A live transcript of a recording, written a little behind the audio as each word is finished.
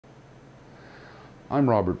I'm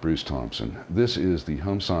Robert Bruce Thompson. This is the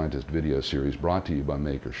Home Scientist video series brought to you by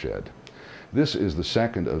MakerShed. This is the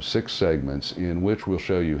second of 6 segments in which we'll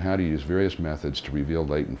show you how to use various methods to reveal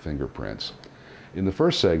latent fingerprints. In the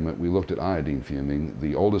first segment, we looked at iodine fuming,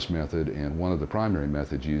 the oldest method and one of the primary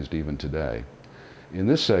methods used even today. In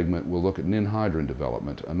this segment, we'll look at Ninhydrin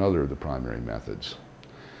development, another of the primary methods.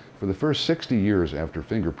 For the first 60 years after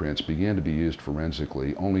fingerprints began to be used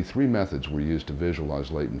forensically, only 3 methods were used to visualize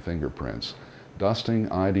latent fingerprints: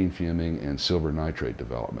 dusting, iodine fuming, and silver nitrate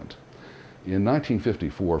development. In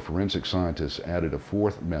 1954, forensic scientists added a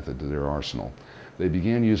 4th method to their arsenal. They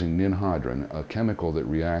began using Ninhydrin, a chemical that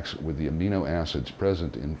reacts with the amino acids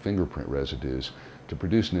present in fingerprint residues to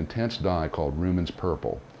produce an intense dye called Ruhmann's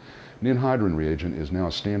purple. Ninhydrin reagent is now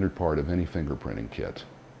a standard part of any fingerprinting kit.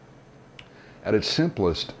 At its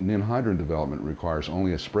simplest, Ninhydrin development requires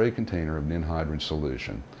only a spray container of Ninhydrin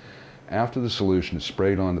solution. After the solution is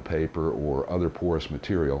sprayed on the paper or other porous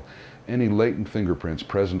material, any latent fingerprints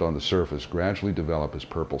present on the surface gradually develop as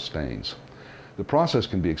purple stains. The process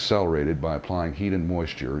can be accelerated by applying heat and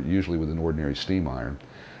moisture, usually with an ordinary steam iron,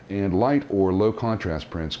 and light or low contrast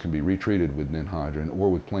prints can be retreated with Ninhydrin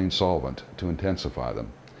or with plain solvent to intensify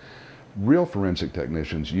them. Real forensic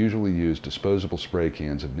technicians usually use disposable spray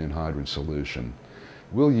cans of Ninhydrin solution.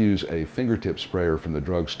 We'll use a fingertip sprayer from the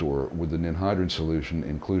drugstore with the Ninhydrin solution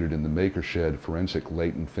included in the MakerShed Forensic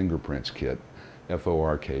Latent Fingerprints Kit,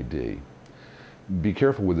 FORKD. Be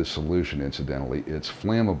careful with this solution, incidentally. It's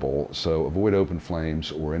flammable, so avoid open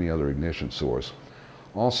flames or any other ignition source.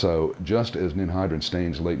 Also, just as Ninhydrin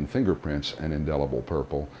stains latent fingerprints an indelible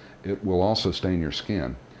purple, it will also stain your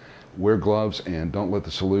skin. Wear gloves and don't let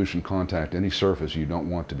the solution contact any surface you don't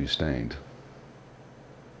want to be stained.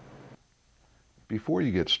 Before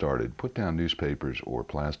you get started, put down newspapers or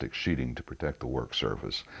plastic sheeting to protect the work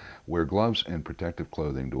surface. Wear gloves and protective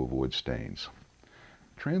clothing to avoid stains.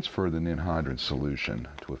 Transfer the Ninhydrin solution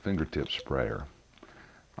to a fingertip sprayer.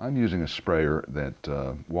 I'm using a sprayer that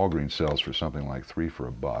Walgreens sells for something like $3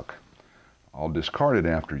 for $1. I'll discard it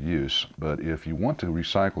after use, but if you want to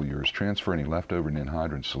recycle yours, transfer any leftover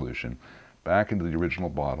Ninhydrin solution back into the original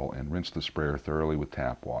bottle and rinse the sprayer thoroughly with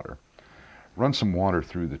tap water. Run some water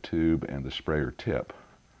through the tube and the sprayer tip.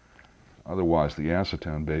 Otherwise, the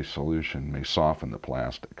acetone-based solution may soften the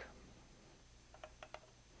plastic.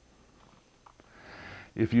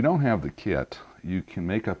 If you don't have the kit, you can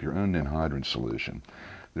make up your own Ninhydrin solution.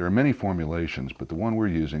 There are many formulations, but the one we're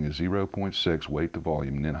using is 0.6 weight to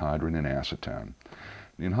volume Ninhydrin and acetone.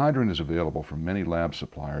 Ninhydrin is available from many lab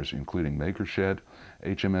suppliers, including MakerShed,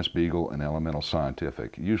 HMS Beagle, and Elemental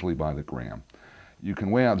Scientific, usually by the gram. You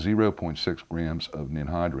can weigh out 0.6 grams of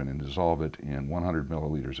Ninhydrin and dissolve it in 100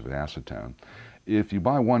 milliliters of acetone. If you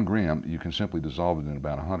buy 1 gram, you can simply dissolve it in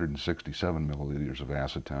about 167 milliliters of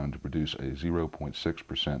acetone to produce a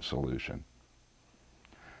 0.6% solution.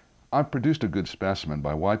 I've produced a good specimen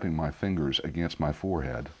by wiping my fingers against my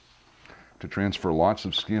forehead to transfer lots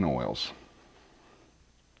of skin oils,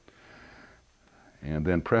 and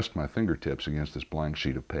then pressed my fingertips against this blank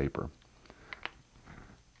sheet of paper.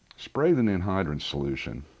 Spray the Ninhydrin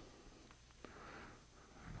solution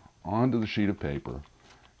onto the sheet of paper.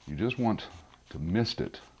 You just want to mist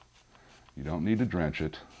it. You don't need to drench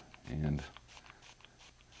it, and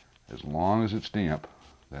as long as it's damp,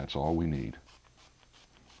 that's all we need.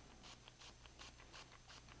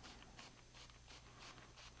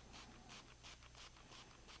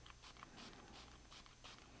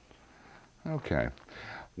 Okay,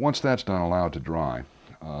 once that's done, allow it to dry.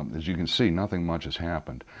 As you can see, nothing much has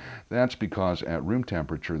happened. That's because at room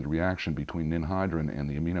temperature, the reaction between Ninhydrin and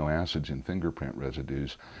the amino acids in fingerprint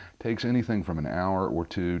residues takes anything from an hour or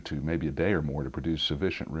 2 to maybe a day or more to produce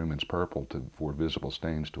sufficient Ruhmann's purple for visible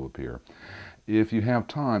stains to appear. If you have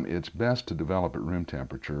time, it's best to develop at room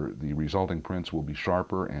temperature. The resulting prints will be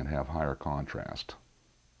sharper and have higher contrast.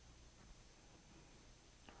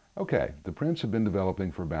 Okay, the prints have been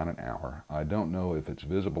developing for about an hour. I don't know if it's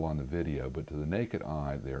visible on the video, but to the naked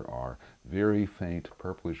eye there are very faint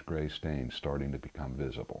purplish gray stains starting to become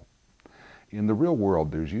visible. In the real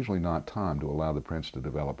world, there's usually not time to allow the prints to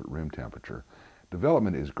develop at room temperature.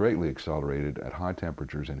 Development is greatly accelerated at high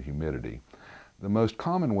temperatures and humidity. The most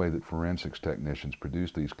common way that forensics technicians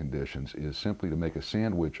produce these conditions is simply to make a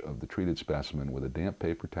sandwich of the treated specimen with a damp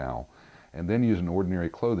paper towel and then use an ordinary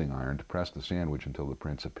clothing iron to press the sandwich until the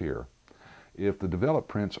prints appear. If the developed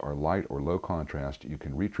prints are light or low contrast, you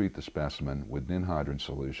can retreat the specimen with Ninhydrin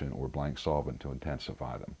solution or blank solvent to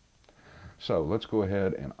intensify them. So let's go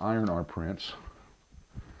ahead and iron our prints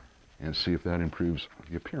and see if that improves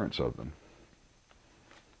the appearance of them.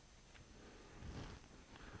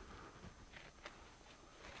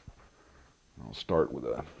 I'll start with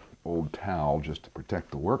an old towel just to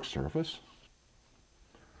protect the work surface,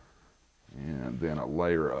 and then a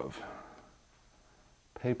layer of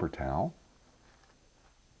paper towel,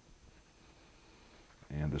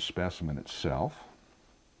 and the specimen itself,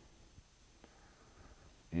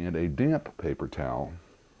 and a damp paper towel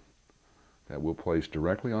that we'll place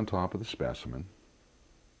directly on top of the specimen.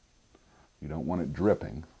 You don't want it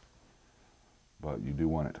dripping, but you do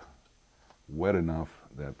want it wet enough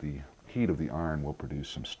that the heat of the iron will produce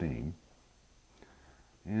some steam.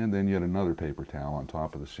 And then yet another paper towel on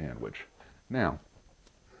top of the sandwich. Now,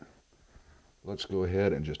 let's go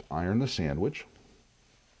ahead and just iron the sandwich.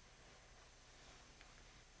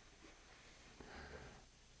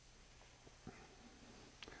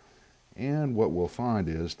 And what we'll find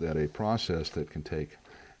is that a process that can take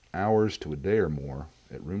hours to a day or more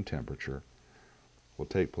at room temperature will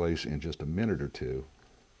take place in just a minute or two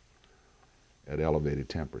at elevated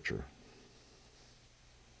temperature.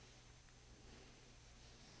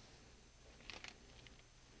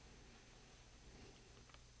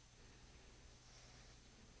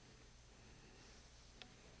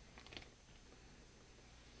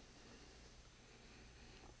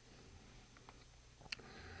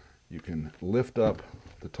 You can lift up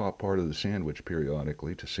the top part of the sandwich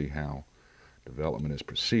periodically to see how development is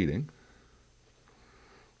proceeding.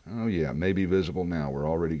 Oh yeah, it may be visible now. We're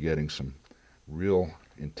already getting some real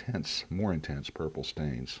intense, more intense purple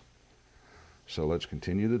stains. So let's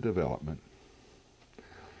continue the development.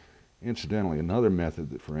 Incidentally, another method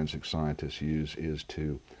that forensic scientists use is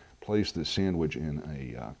to place the sandwich in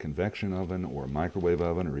a convection oven or a microwave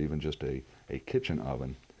oven or even just a kitchen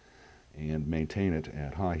oven and maintain it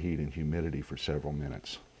at high heat and humidity for several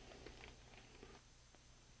minutes.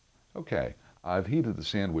 Okay, I've heated the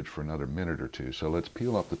sandwich for another minute or two, so let's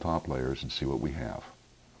peel up the top layers and see what we have.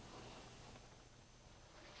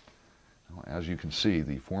 Well, as you can see,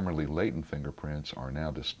 the formerly latent fingerprints are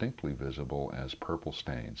now distinctly visible as purple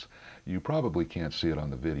stains. You probably can't see it on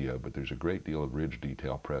the video, but there's a great deal of ridge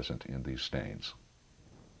detail present in these stains.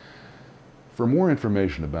 For more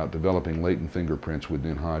information about developing latent fingerprints with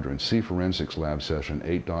Ninhydrin, see Forensics Lab Session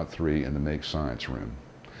 8.3 in the Make Science room.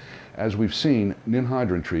 As we've seen,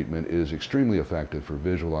 Ninhydrin treatment is extremely effective for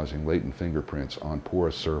visualizing latent fingerprints on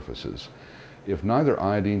porous surfaces. If neither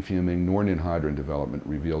iodine fuming nor Ninhydrin development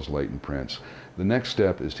reveals latent prints, the next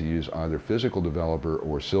step is to use either physical developer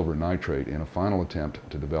or silver nitrate in a final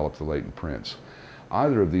attempt to develop the latent prints.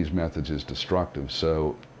 Either of these methods is destructive,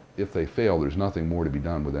 so if they fail, there's nothing more to be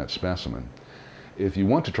done with that specimen. If you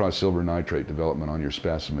want to try silver nitrate development on your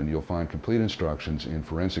specimen, you'll find complete instructions in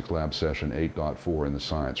Forensics Lab Session 8.4 in the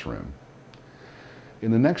Science room.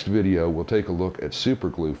 In the next video, we'll take a look at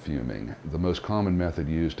superglue fuming, the most common method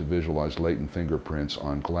used to visualize latent fingerprints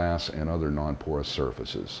on glass and other non-porous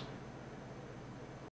surfaces.